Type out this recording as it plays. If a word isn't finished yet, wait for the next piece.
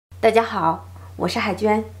大家好，我是海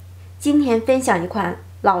娟，今天分享一款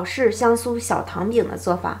老式香酥小糖饼的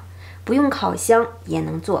做法，不用烤箱也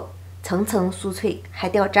能做，层层酥脆还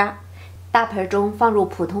掉渣。大盆中放入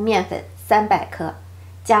普通面粉300克，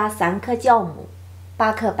加3克酵母、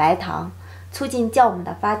8克白糖，促进酵母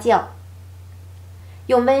的发酵。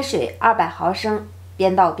用温水200毫升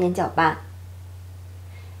边倒边搅拌，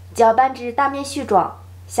搅拌至大面絮状，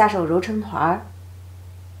下手揉成团儿。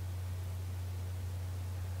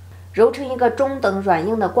揉成一个中等软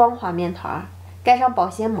硬的光滑面团，盖上保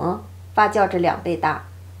鲜膜，发酵至2倍大。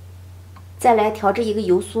再来调制一个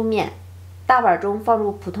油酥面，大碗中放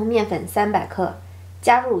入普通面粉300克，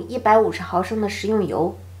加入150毫升的食用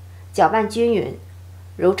油，搅拌均匀，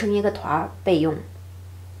揉成一个团备用。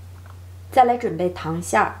再来准备糖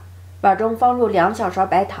馅儿，碗中放入2小勺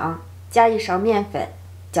白糖，加1勺面粉，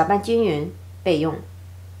搅拌均匀备用。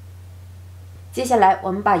接下来我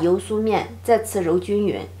们把油酥面再次揉均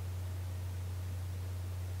匀，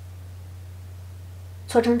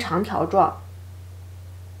搓成长条状，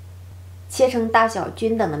切成大小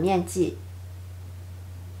均等的面剂，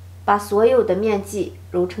把所有的面剂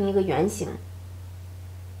揉成一个圆形。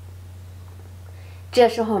这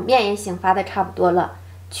时候面也醒发的差不多了，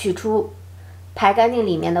取出，排干净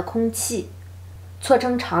里面的空气，搓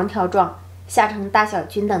成长条状，下成大小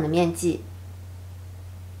均等的面剂，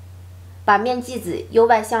把面剂子由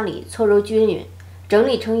外向里搓揉均匀，整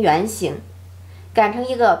理成圆形，擀成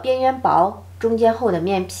一个边缘薄中间厚的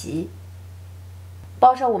面皮，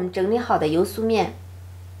包上我们整理好的油酥面，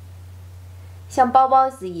像包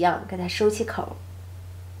包子一样给它收起口，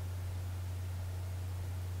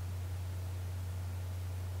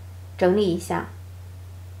整理一下，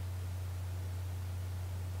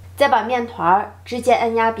再把面团直接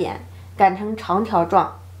按压扁，擀成长条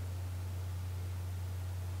状，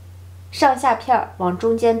上下片往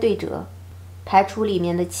中间对折，排出里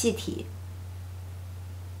面的气体，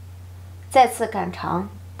再次擀长，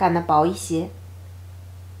擀得薄一些，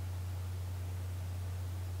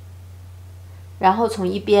然后从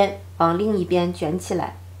一边往另一边卷起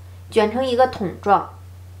来，卷成一个筒状，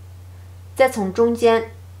再从中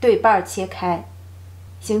间对半切开，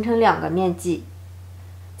形成2个面剂，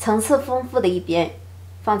层次丰富的一边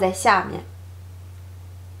放在下面，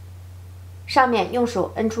上面用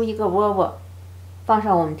手摁出一个窝窝，放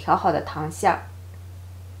上我们调好的糖馅儿，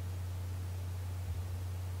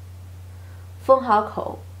封好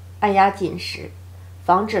口，按压紧实，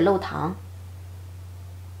防止漏糖。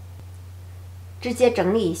直接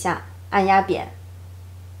整理一下，按压扁，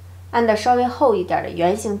按得稍微厚一点的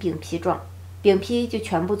圆形饼皮状，饼皮就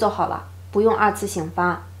全部做好了，不用2次醒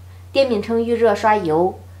发。电饼铛预热刷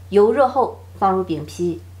油，油热后放入饼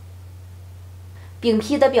皮，饼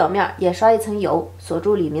皮的表面也刷一层油，锁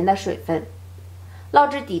住里面的水分。烙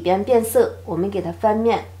至底边变色，我们给它翻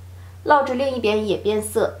面，烙至另一边也变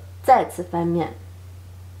色，再次翻面，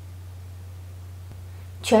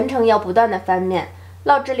全程要不断的翻面，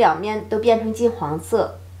烙至2面都变成金黄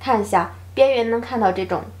色，看一下边缘能看到这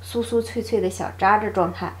种酥酥脆脆的小渣的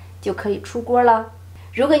状态，就可以出锅了。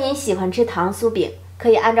如果您喜欢吃糖酥饼，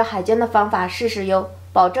可以按照海娟的方法试试哟，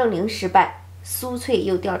保证零失败，酥脆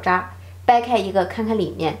又掉渣。掰开一个看看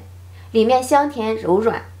里面，里面香甜柔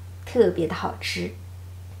软，特别的好吃。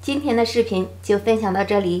今天的视频就分享到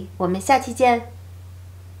这里，我们下期见。